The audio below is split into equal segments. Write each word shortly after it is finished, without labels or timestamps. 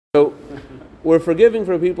we're forgiving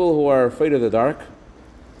for people who are afraid of the dark,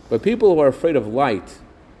 but people who are afraid of light,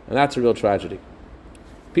 and that's a real tragedy.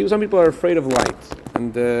 Some people are afraid of light,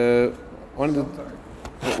 and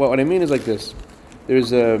what I mean is like this.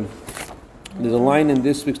 There's a line in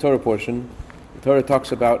this week's Torah portion. The Torah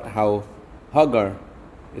talks about how Hagar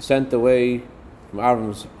is sent away from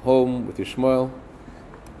Avram's home with Ishmael,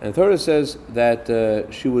 and the Torah says that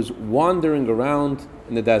she was wandering around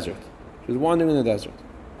in the desert. She was wandering in the desert.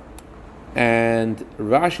 And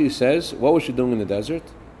Rashi says, what was she doing in the desert?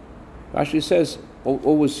 Rashi says,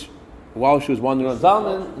 while she was wandering around.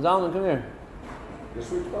 Zalman, come here.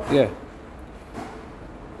 Yeah.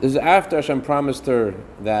 This is after Hashem promised her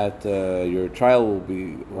that your trial will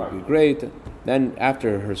be great. Then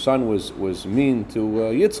after her son was mean to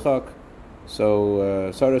Yitzchak,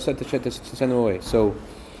 so Sarah said to send him away. So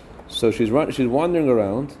she's wandering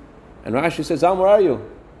around, and Rashi says, Zalman, where are you?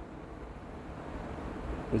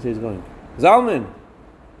 Where's he going? Zalman!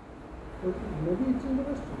 Maybe it's in the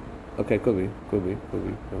restaurant. Okay, could be.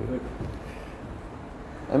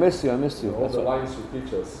 I missed you. All the lines should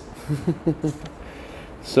teach us.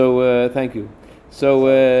 So thank you.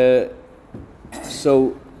 So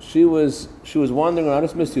she was wandering around. I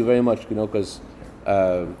just missed you very much, because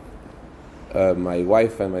my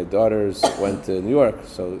wife and my daughters went to New York,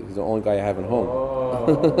 so he's the only guy I have at home.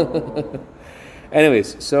 Oh.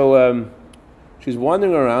 Anyways, so she's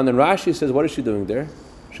wandering around, and Rashi says, what is she doing there?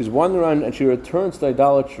 She's wandering around, and she returns to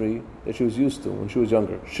idolatry that she was used to when she was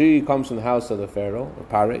younger. She comes from the house of the Pharaoh, or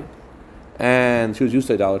Pare, and she was used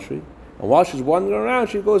to idolatry. And while she's wandering around,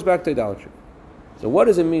 she goes back to idolatry. So what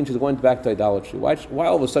does it mean she's going back to idolatry? Why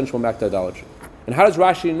all of a sudden she went back to idolatry? And how does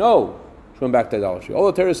Rashi know she went back to idolatry? All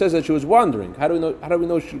the Torah says that she was wandering. How do we know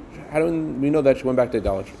that she went back to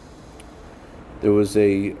idolatry? There was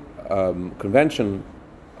a convention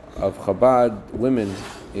of Chabad women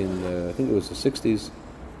in I think it was the 60s,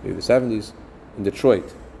 maybe the 70s, in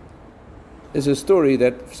Detroit. It's a story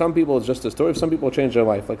that for some people it's just a story. For some people change their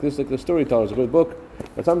life. Like the Storyteller is a good book,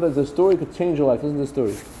 but sometimes the story could change your life. Listen to the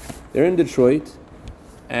story. They're in Detroit,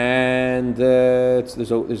 and there's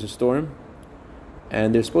a storm,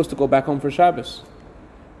 and they're supposed to go back home for Shabbos.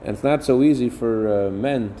 And it's not so easy for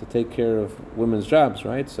men to take care of women's jobs,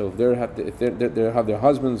 right? So if they have their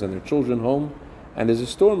husbands and their children home, and there's a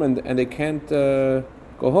storm, and they can't go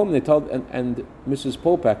home, and Mrs.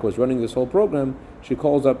 Popak, who was running this whole program, she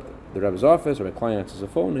calls up the Rebbe's office, or my client answers the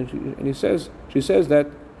phone, and she says that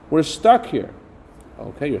we're stuck here.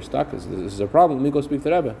 Okay, you're stuck. This is a problem. Let me go speak to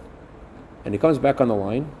the Rebbe. And he comes back on the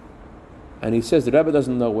line, and he says the Rebbe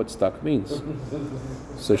doesn't know what stuck means.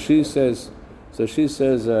 So she says, and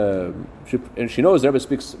she knows the Rebbe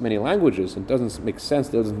speaks many languages, and it doesn't make sense.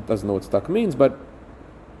 Doesn't know what stuck means, but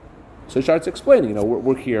so she starts explaining.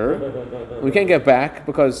 We're here, we can't get back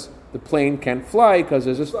because the plane can't fly because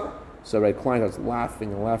there's this. So my client starts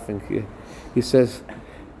laughing. He says,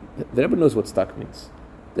 the Rebbe knows what stuck means.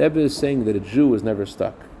 The Rebbe is saying that a Jew is never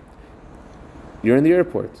stuck. You're in the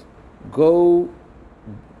airport. Go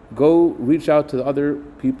reach out to the other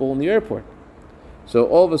people in the airport. So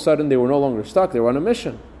all of a sudden they were no longer stuck. They were on a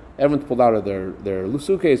mission. Everyone pulled out of their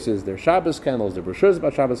suitcases, their Shabbos candles, their brochures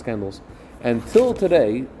about Shabbos candles. Until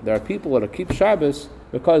today, there are people that keep Shabbos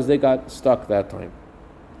because they got stuck that time.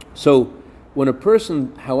 So when a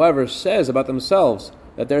person, however, says about themselves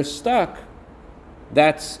that they're stuck,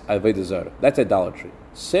 that's Avodah Zarah. That's idolatry.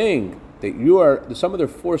 Saying that there's some other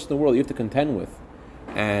force in the world you have to contend with,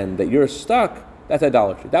 and that you're stuck, that's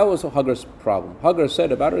idolatry. That was Hagar's problem. Hagar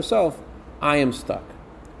said about herself, I am stuck.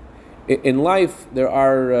 In life, there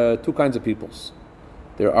are two kinds of peoples.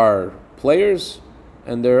 There are players,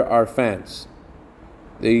 and there are fans.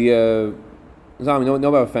 Zam, you know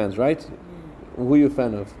about fans, right? Who are you a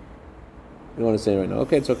fan of? You don't want to say it right now.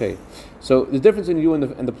 Okay, it's okay. So the difference in you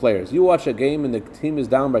and the players. You watch a game and the team is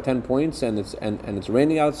down by 10 points and it's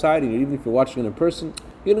raining outside, and even if you're watching it in person,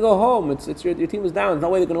 you're gonna go home. It's your team is down. There's no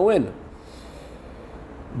way they're gonna win.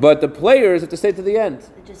 But the players have to stay to the end.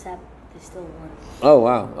 They still won. Oh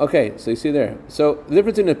wow. Okay, so you see there. So the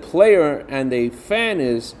difference in a player and a fan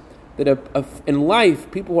is that in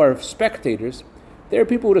life, people who are spectators, there are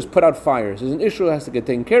people who just put out fires. There's an issue that has to get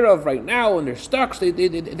taken care of right now, and they're stuck. So they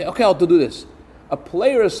okay, I'll do this. A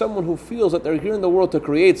player is someone who feels that they're here in the world to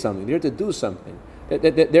create something. They're here to do something.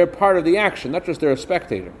 They're part of the action, not just they're a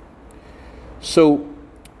spectator. So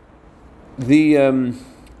there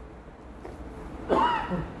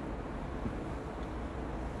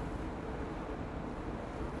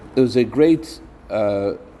was a great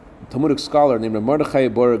Talmudic scholar named Mordechai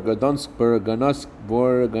Borganovsky.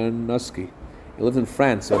 He lived in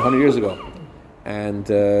France 100 years ago, and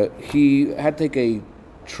he had to take a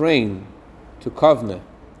train to Kovna,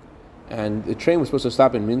 and the train was supposed to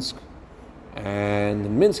stop in Minsk, and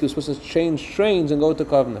in Minsk he was supposed to change trains and go to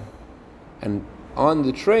Kovna. And on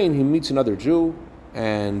the train he meets another Jew,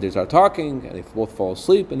 and they start talking, and they both fall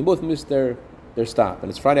asleep, and they both miss their stop. And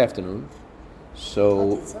it's Friday afternoon,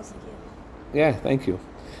 so yeah, thank you.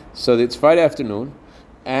 So it's Friday afternoon,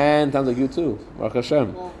 and sounds like you too, Baruch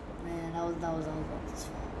Hashem. Well, man, that was this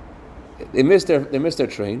fall. They missed their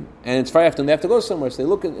train, and it's Friday afternoon. They have to go somewhere, so they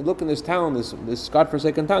look in this town, this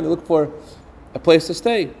godforsaken town. They look for a place to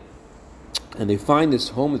stay, and they find this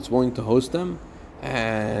home that's willing to host them.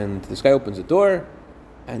 And this guy opens the door,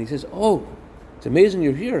 and he says, "Oh, it's amazing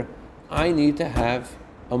you're here. I need to have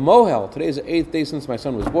a mohel. Today is the 8th day since my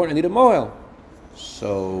son was born. I need a mohel.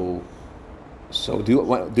 So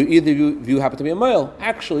do either of you happen to be a male?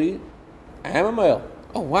 Actually, I am a male.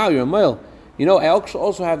 Oh wow, you're a male. You know, I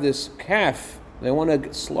also have this calf that I want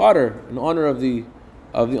to slaughter in honor of the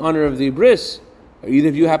bris. Either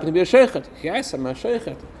of you happen to be a sheikhet? Yes, I'm a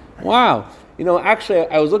sheikhet. Wow. You know, actually,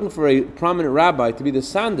 I was looking for a prominent rabbi to be the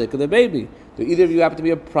sandik of the baby. Do either of you happen to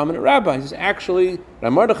be a prominent rabbi? He says, actually,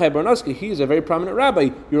 Rav Mordechai Barnosky, he's a very prominent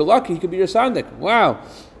rabbi. You're lucky he could be your sandik. Wow.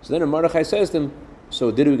 So then Rav Mordechai says to him,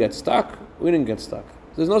 so did we get stuck? We didn't get stuck.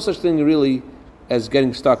 There's no such thing really as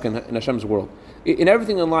getting stuck in Hashem's world. In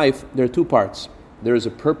everything in life, there are two parts. There is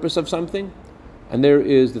a purpose of something, and there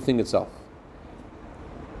is the thing itself.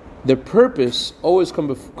 The purpose always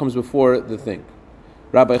comes before the thing.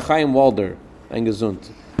 Rabbi Chaim Walder,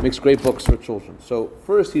 Gesund, makes great books for children. So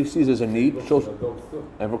first he sees there's a need, children,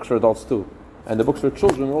 and books for adults too. And the books for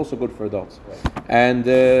children are also good for adults. And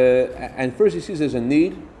first he sees there's a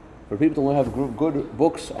need for people to have good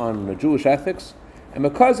books on Jewish ethics. And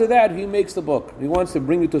because of that, he makes the book. He wants to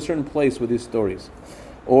bring you to a certain place with these stories.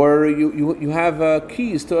 Or you have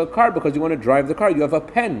keys to a car because you want to drive the car. You have a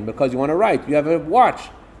pen because you want to write. You have a watch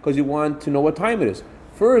because you want to know what time it is.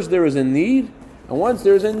 First there is a need, and once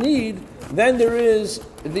there is a need, then there is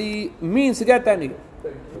the means to get that need.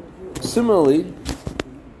 Similarly,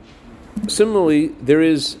 there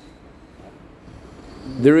is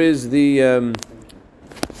the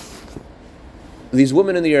these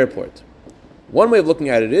women in the airport. One way of looking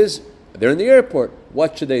at it is, they're in the airport,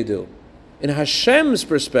 what should they do? In Hashem's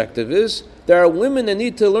perspective is, there are women that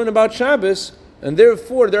need to learn about Shabbos, and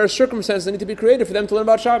therefore there are circumstances that need to be created for them to learn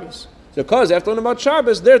about Shabbos. So because they have to learn about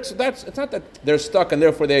Shabbos, it's not that they're stuck and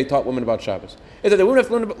therefore they taught women about Shabbos. It's that the women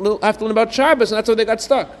have to learn about Shabbos, and that's why they got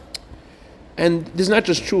stuck. And this is not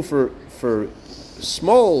just true for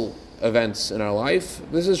small events in our life,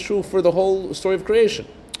 this is true for the whole story of creation.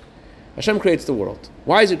 Hashem creates the world.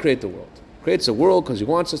 Why does He create the world? He creates the world because He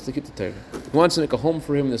wants us to keep the Torah. He wants to make a home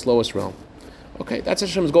for Him in this lowest realm. Okay, that's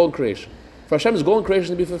Hashem's goal in creation. For Hashem's goal in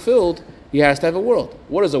creation to be fulfilled, He has to have a world.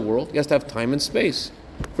 What is a world? He has to have time and space.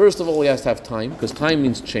 First of all, He has to have time, because time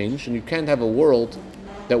means change, and you can't have a world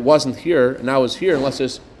that wasn't here and now is here unless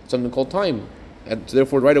there's something called time. And so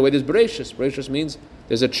therefore, right away, there's Bereshis. Bereshis means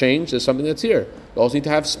there's a change, there's something that's here. You also need to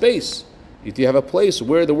have space. You need to have a place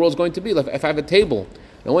where the world's going to be. Like if I have a table,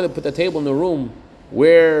 and I want to put the table in a room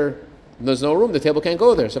where there's no room, the table can't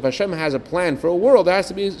go there. So if Hashem has a plan for a world, there has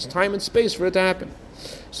to be time and space for it to happen.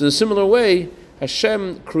 So in a similar way,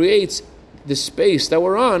 Hashem creates the space that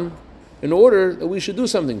we're on in order that we should do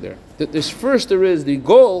something there. There is the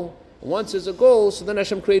goal. Once there's a goal, so then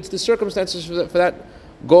Hashem creates the circumstances for that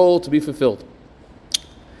goal to be fulfilled.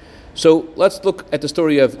 So let's look at the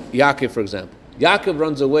story of Yaakov, for example. Yaakov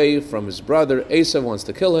runs away from his brother. Esav wants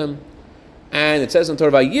to kill him. And it says in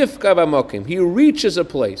Torah, Yifka b'mokim. He reaches a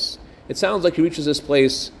place. It sounds like he reaches this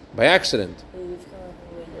place by accident.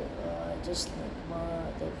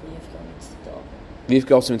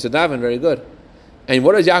 Yifka also means to daven. Very good. And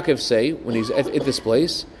what does Yaakov say when he's at this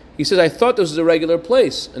place? He says, I thought this was a regular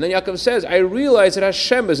place. And then Yaakov says, I realize that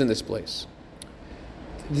Hashem is in this place.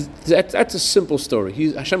 That's a simple story.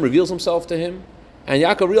 Hashem reveals Himself to him, and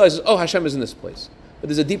Yaakov realizes, oh, Hashem is in this place. But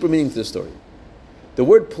there's a deeper meaning to the story. The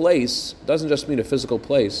word place doesn't just mean a physical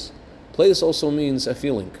place. Place also means a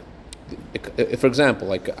feeling. For example,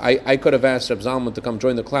 like I could have asked Reb Zalman to come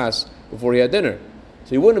join the class before he had dinner.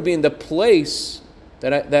 So he wouldn't be in the place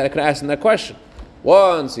that I could ask him that question.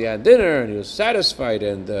 Once he had dinner and he was satisfied,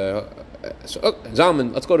 and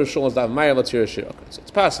Zalman, let's go to Shul, let's hear a shir. Okay, so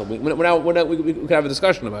it's possible. We could have a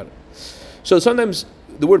discussion about it. So sometimes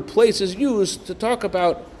the word place is used to talk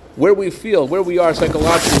about where we feel, where we are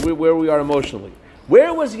psychologically, where we are emotionally.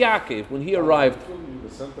 Where was Yaakov when he arrived?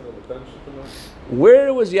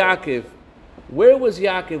 Where was Yaakov? Where was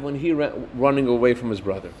Yaakov when he running away from his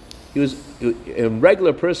brother? A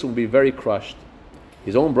regular person would be very crushed.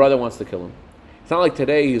 His own brother wants to kill him. It's not like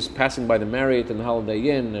today he's passing by the Marriott and the Holiday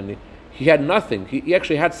Inn and he had nothing. He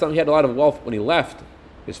actually had some. He had a lot of wealth when he left.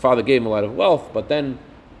 His father gave him a lot of wealth, but then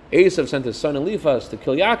Esav sent his son Eliphaz to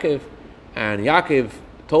kill Yaakov, and Yaakov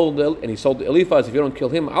and he told Eliphaz, if you don't kill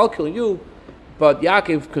him, I'll kill you. But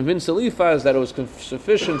Yaakov convinced Eliphaz that it was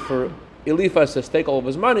sufficient for Eliphaz to take all of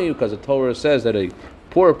his money, because the Torah says that a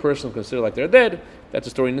poor person is considered like they're dead. That's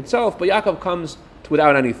a story in itself. But Yaakov comes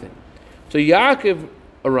without anything. So Yaakov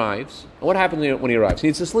arrives, and what happens when he arrives? He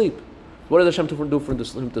needs to sleep. What does Hashem do for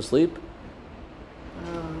him to sleep?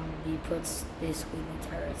 He puts basically the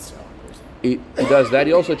turrets on. He does that.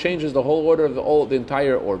 He also changes the whole order of the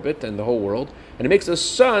entire orbit and the whole world, and he makes the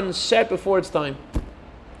sun set before its time.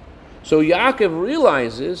 So Yaakov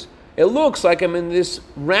realizes, it looks like I'm in this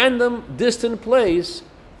random, distant place,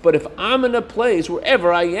 but if I'm in a place,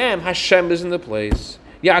 wherever I am, Hashem is in the place.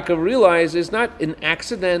 Yaakov realizes, not an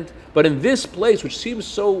accident, but in this place, which seems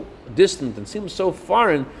so distant and seems so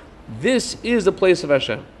foreign, this is the place of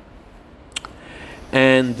Hashem.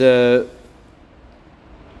 And so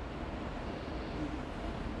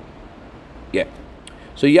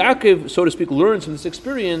Yaakov, so to speak, learns from this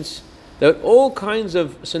experience that all kinds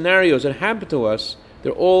of scenarios that happen to us,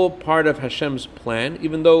 they're all part of Hashem's plan,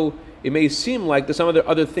 even though it may seem like there's some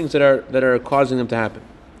other things that are causing them to happen.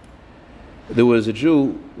 There was a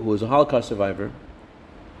Jew who was a Holocaust survivor,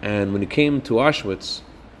 and when he came to Auschwitz,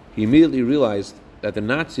 he immediately realized that the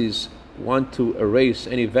Nazis want to erase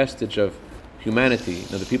any vestige of humanity.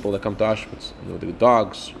 The people that come to Auschwitz, the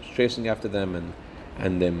dogs chasing after them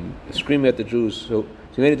and them screaming at the Jews. So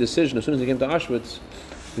he made a decision as soon as he came to Auschwitz,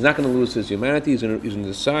 he's not going to lose his humanity. He's going to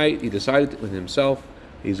decide. He decided with himself,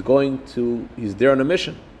 he's there on a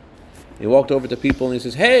mission. He walked over to people and he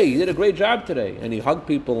says, "Hey, you did a great job today." And he hugged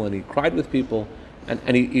people and he cried with people.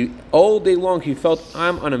 And he all day long he felt,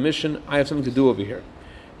 I'm on a mission. I have something to do over here.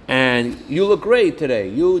 And you look great today.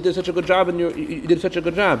 You did such a good job, and you did such a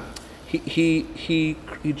good job. He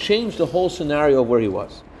changed the whole scenario of where he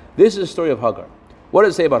was. This is the story of Hagar. What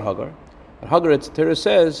does it say about Hagar? Hagar, Torah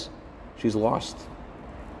says she's lost.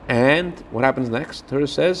 And what happens next? Torah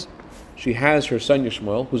says she has her son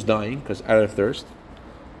Yishmael, who's dying because out of thirst.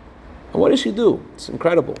 And what does she do? It's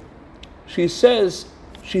incredible. She says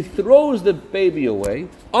she throws the baby away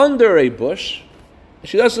under a bush.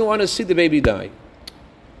 She doesn't want to see the baby die.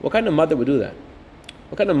 What kind of mother would do that?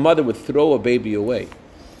 What kind of mother would throw a baby away?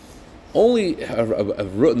 Only a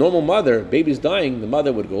normal mother, baby's dying, the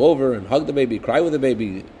mother would go over and hug the baby, cry with the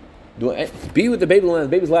baby, be with the baby in the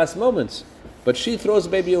baby's last moments. But she throws the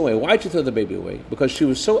baby away. Why'd she throw the baby away? Because she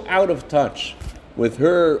was so out of touch with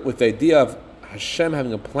the idea of Hashem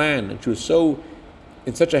having a plan, and she was so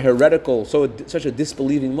in such a heretical, such a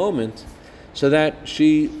disbelieving moment, so that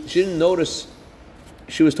she didn't notice.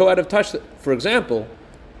 She was so out of touch that, for example,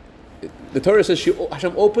 the Torah says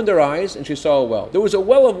Hashem opened her eyes and she saw a well. There was a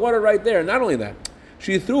well of water right there. Not only that,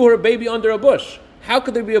 she threw her baby under a bush. How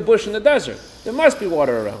could there be a bush in the desert? There must be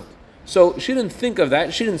water around. So she didn't think of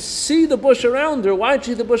that. She didn't see the bush around her. Why did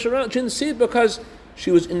she see the bush around? She didn't see it because she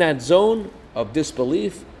was in that zone of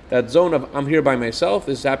disbelief, that zone of, I'm here by myself,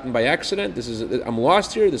 this happened by accident, I'm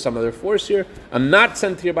lost here, there's some other force here, I'm not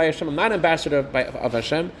sent here by Hashem, I'm not an ambassador of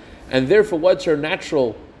Hashem, and therefore what's her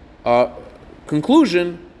natural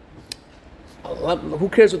conclusion? Who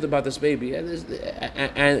cares about this baby?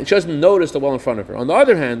 And she doesn't notice the well in front of her. On the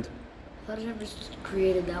other hand, Hashem just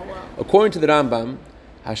created that well. According to the Rambam,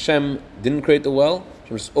 Hashem didn't create the well,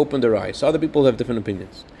 Hashem just opened her eyes. So other people have different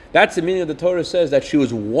opinions. That's the meaning of the Torah says that she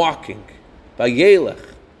was walking.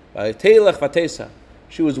 Vayelech, vayelech vatesa.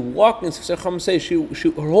 She was walking,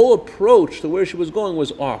 her whole approach to where she was going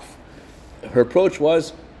was off. Her approach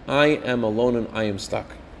was, I am alone and I am stuck.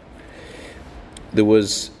 There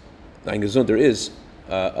is a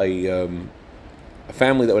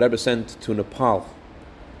family that would ever sent to Nepal.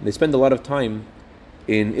 And they spend a lot of time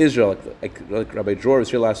in Israel, like Rabbi Dror was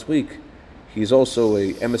here last week. He's also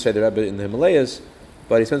a emissary Rebbe in the Himalayas,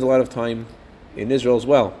 but he spends a lot of time in Israel as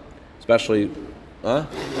well, especially in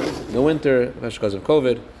the winter, especially because of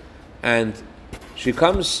COVID. And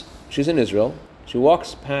she's in Israel, she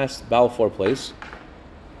walks past Balfour Place,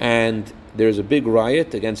 and there's a big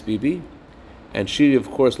riot against Bibi, and she, of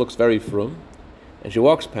course, looks very frum, and she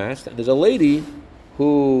walks past, and there's a lady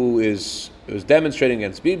who was demonstrating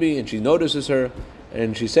against Bibi, and she notices her,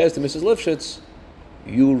 and she says to Mrs. Lifshitz,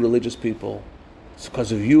 you religious people, it's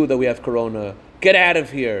because of you that we have corona, get out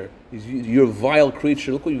of here, you're a vile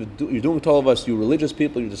creature, look what you're doing to all of us, you religious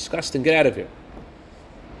people, you're disgusting, get out of here.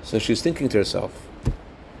 So she's thinking to herself,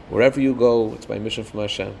 wherever you go, it's by mission from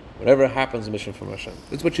Hashem. Whatever happens, mission from Hashem.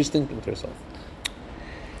 That's what she's thinking to herself.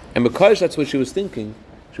 And because that's what she was thinking,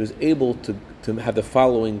 she was able to have the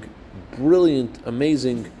following brilliant,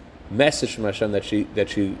 amazing message from Hashem that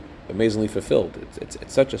she amazingly fulfilled.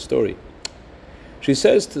 It's such a story. She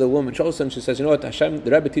says to the woman, she says, you know what, Hashem,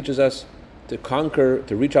 the Rebbe teaches us to conquer,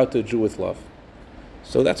 to reach out to a Jew with love.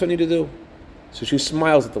 So that's what I need to do. So she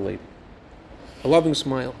smiles at the lady, a loving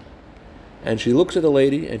smile. And she looks at the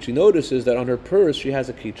lady and she notices that on her purse she has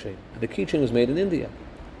a keychain. And the keychain was made in India.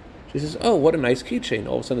 She says, oh, what a nice keychain.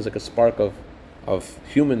 All of a sudden there's like a spark of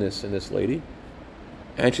humanness in this lady.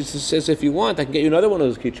 And she says, if you want, I can get you another one of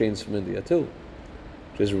those keychains from India too.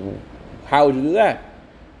 She says, how would you do that?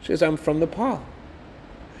 She says, I'm from Nepal.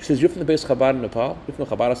 She says, you're from the Beis Chabad in Nepal? You're from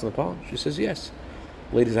the Chabadis in Nepal? She says, yes.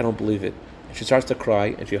 Ladies, I don't believe it. And she starts to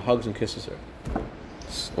cry and she hugs and kisses her.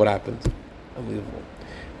 What happened? Unbelievable.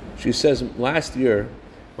 She says, last year,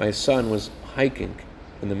 my son was hiking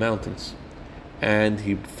in the mountains and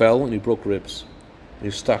he fell and he broke ribs and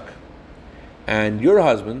he's stuck. And your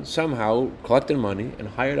husband somehow collected money and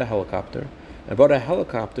hired a helicopter and brought a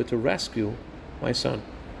helicopter to rescue my son.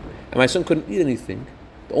 And my son couldn't eat anything.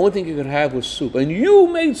 The only thing he could have was soup. And you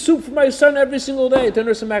made soup for my son every single day to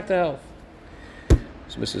nurse him back to health.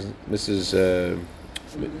 So Mrs.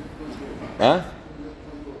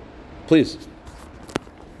 Please.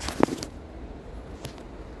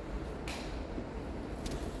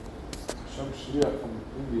 Shriya from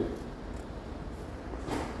India.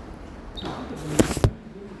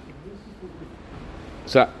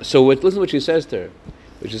 So listen to what she says to her.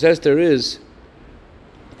 What she says to her is,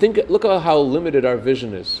 look at how limited our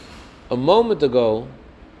vision is. A moment ago,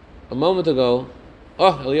 Eliyahu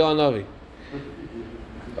Navi.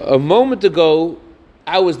 A moment ago,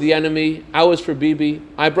 I was the enemy, I was for Bibi,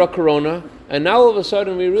 I brought Corona, and now all of a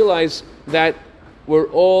sudden we realize that we're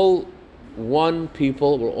all one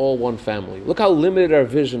people, we're all one family. Look how limited our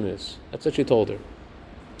vision is. That's what she told her.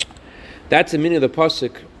 That's the meaning of the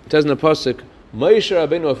pasuk. It says in the pasuk, Moshe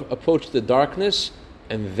Rabbeinu approached the darkness,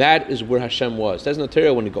 and that is where Hashem was. It says in the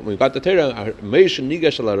Torah, when we got the Torah, Moshe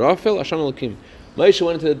nigash ala Rafel, Hashem Elokim. Moshe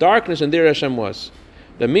went into the darkness, and there Hashem was.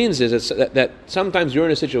 That means that sometimes you're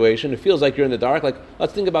in a situation, it feels like you're in the dark. Like,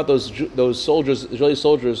 let's think about those soldiers, Israeli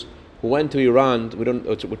soldiers, who went to Iran.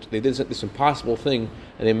 They did this impossible thing,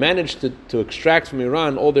 and they managed to extract from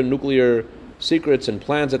Iran all their nuclear secrets and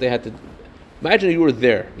plans that they had to. Imagine you were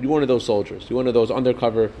there. You're one of those soldiers. You're one of those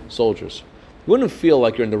undercover soldiers. You wouldn't feel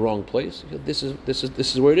like you're in the wrong place. This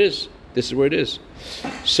is where it is. This is where it is.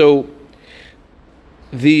 So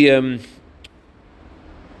the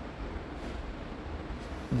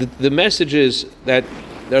message is that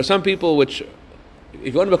there are some people which,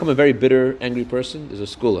 if you want to become a very bitter, angry person, there's a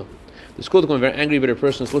skula. The school to become a very angry, bitter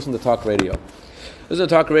person is listen to talk radio. Listen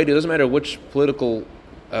to talk radio. It doesn't matter which political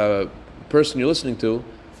person you're listening to.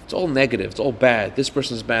 It's all negative. It's all bad. This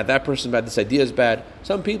person's bad. That person's bad. This idea is bad.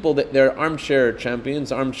 Some people, they're armchair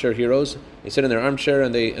champions, armchair heroes. They sit in their armchair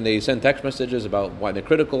and they send text messages about why they're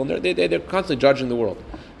critical, and they're constantly judging the world.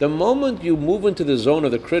 The moment you move into the zone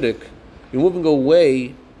of the critic, you're moving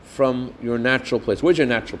away from your natural place. Where's your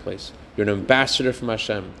natural place? You're an ambassador from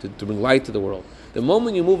Hashem to bring light to the world. The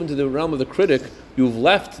moment you move into the realm of the critic, you've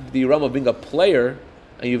left the realm of being a player,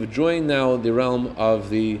 and you've joined now the realm of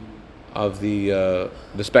the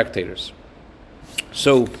spectators.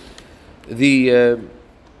 So it's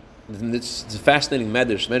a fascinating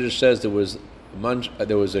medrash. Medrash says there was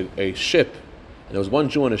a ship, and there was one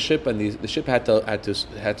Jew on a ship, and the ship had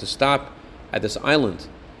to stop at this island,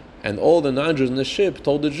 and all the non-Jews in the ship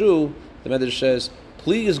told the Jew, the medrash says,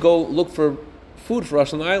 please go look for food for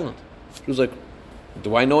us on the island. He was like,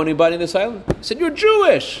 do I know anybody in this island? He said, you're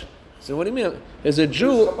Jewish. I said, what do you mean? As a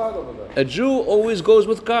Jew always goes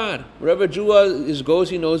with God. Wherever a Jew goes,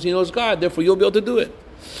 he knows God. Therefore, you'll be able to do it.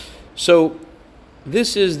 So,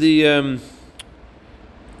 this is the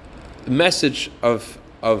message of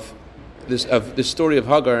this story of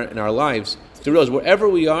Hagar in our lives. To realize wherever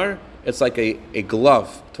we are, it's like a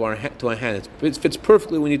glove to our hand. It fits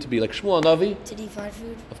perfectly where we need to be. Like Shmuel Navi. Did he find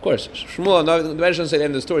food? Of course. Shmuel Navi, the Medrash doesn't say the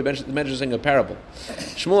end of the story. The Medrash is saying a parable.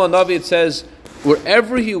 Shmuel Navi, it says,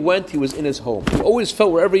 wherever he went, he was in his home. He always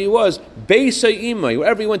felt wherever he was, Beisai Imai,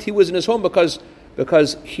 wherever he went, he was in his home because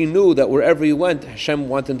he knew that wherever he went, Hashem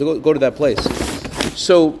wanted him to go to that place.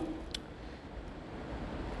 So,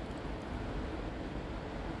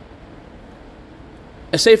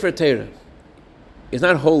 a Sefer Torah is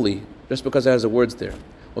not holy just because it has the words there.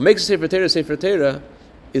 What makes a Sefer Torah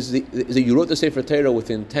is that you wrote the Sefer Torah with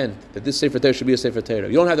intent that this Sefer Torah should be a Sefer Torah.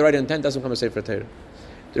 You don't have the right intent, it doesn't become a Sefer Torah.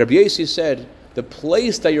 Rabbi Yossi said, the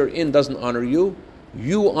place that you're in doesn't honor you,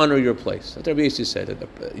 you honor your place. That's what Rabbi Yossi said.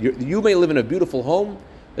 You may live in a beautiful home,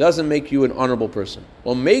 it doesn't make you an honorable person.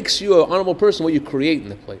 What makes you an honorable person, what you create in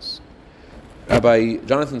the place. Rabbi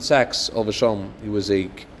Jonathan Sachs, Al Vashalom, he was a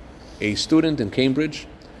a student in Cambridge,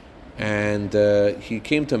 and he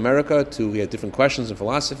came to America he had different questions in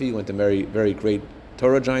philosophy. He went to very, very great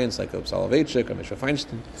Torah giants like Soloveitchik or Moshe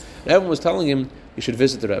Feinstein. And everyone was telling him he should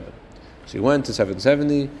visit the Rebbe. So he went to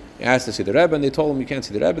 770, he asked to see the Rebbe, and they told him you can't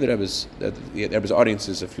see the Rebbe. The Rebbe's audience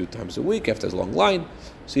is a few times a week after his long line.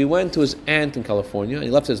 So he went to his aunt in California, and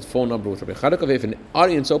he left his phone number with Rabbi Chadakov. If an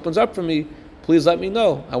audience opens up for me, please let me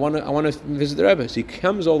know. I want to visit the Rebbe. So he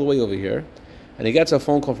comes all the way over here, and he gets a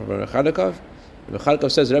phone call from Rabbi Chadakov. Rabbi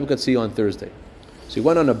Chadakov says the Rebbe could see you on Thursday. So he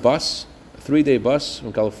went on a bus, a 3-day bus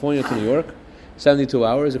from California to New York, 72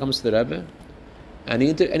 hours. He comes to the Rebbe, and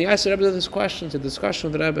he asks the Rebbe this question, it's a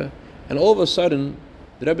discussion with the Rebbe. And all of a sudden,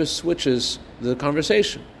 the Rebbe switches the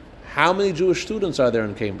conversation. How many Jewish students are there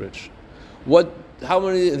in Cambridge? How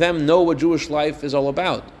many of them know what Jewish life is all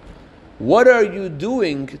about? What are you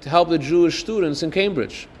doing to help the Jewish students in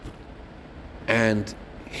Cambridge? And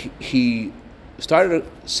he started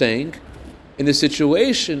saying, in the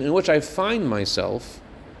situation in which I find myself,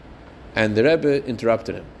 and the Rebbe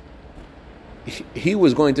interrupted him. He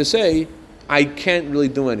was going to say, I can't really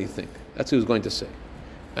do anything. That's what he was going to say.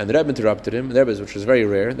 And the Rebbe interrupted him, which was very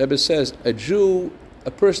rare. The Rebbe says,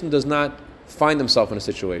 a person does not find himself in a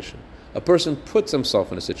situation. A person puts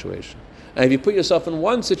himself in a situation. And if you put yourself in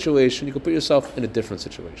one situation, you can put yourself in a different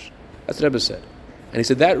situation. That's what the Rebbe said. And he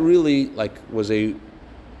said that really was a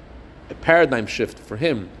paradigm shift for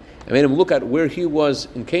him. It made him look at where he was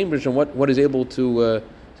in Cambridge and what he's able to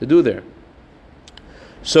do there.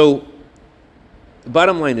 So, the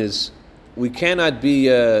bottom line is, we cannot be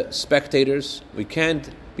spectators. We can't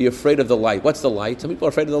be afraid of the light. What's the light? Some people are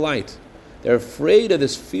afraid of the light. They're afraid of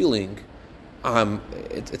this feeling.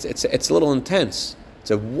 It's a little intense.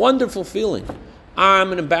 It's a wonderful feeling.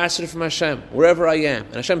 I'm an ambassador from Hashem, wherever I am.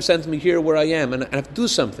 And Hashem sends me here where I am, and I have to do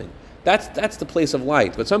something. That's the place of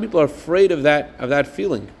light. But some people are afraid of that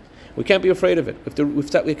feeling. We can't be afraid of it.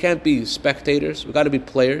 We can't be spectators. We've got to be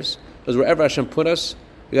players. Because wherever Hashem put us,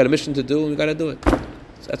 we got a mission to do, and we got to do it.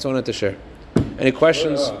 So that's what I wanted to share. Any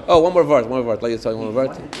questions? Oh, one more verse. Let you tell you one more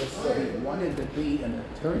verse. He wanted to be an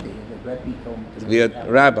attorney, and the Rebbe told him to be a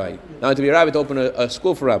rabbi. Now, to be a rabbi, to open a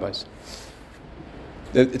school for rabbis.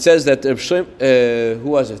 It says that who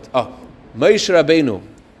was it? Moshe Rabbeinu.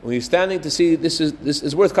 When he's standing to see, this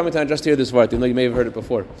is worth coming to and just hear this word, even though you may have heard it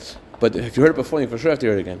before. But if you heard it before, you for sure have to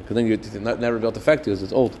hear it again, because then you never be able to affect you, because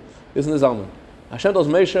it's old. Listen to this Alman. Hashem tells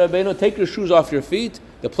Moshe Rabbeinu, take your shoes off your feet.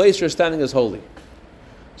 The place you're standing is holy.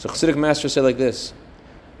 So Chassidic masters say like this: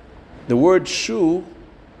 the word shoe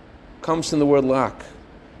comes from the word lock.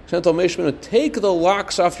 Hashem told Moshe Rabbeinu, take the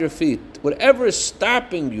locks off your feet. Whatever is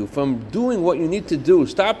stopping you from doing what you need to do,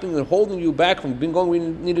 stopping and holding you back from being going where you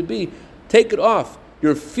need to be, take it off.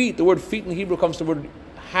 Your feet, the word feet in Hebrew comes from the word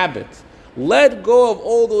habit. Let go of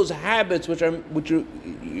all those habits which are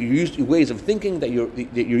used to, ways of thinking that you're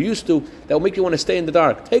used to, that will make you want to stay in the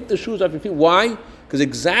dark. Take the shoes off your feet. Why? Because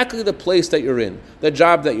exactly the place that you're in, the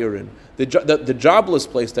job that you're in, the jobless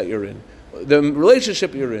place that you're in, the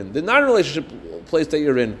relationship you're in, the non-relationship place that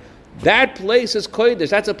you're in, that place is kodesh.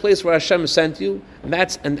 That's a place where Hashem sent you, and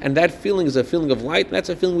that feeling is a feeling of light. And that's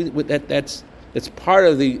a feeling that's part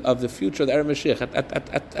of the future of the Erev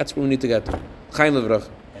Mashiach. That's where we need to get to. Chaim Levrach.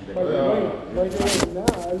 By the way, now,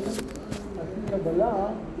 I think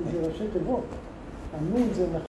Kabbalah is a ראשי תיבות. הנון זה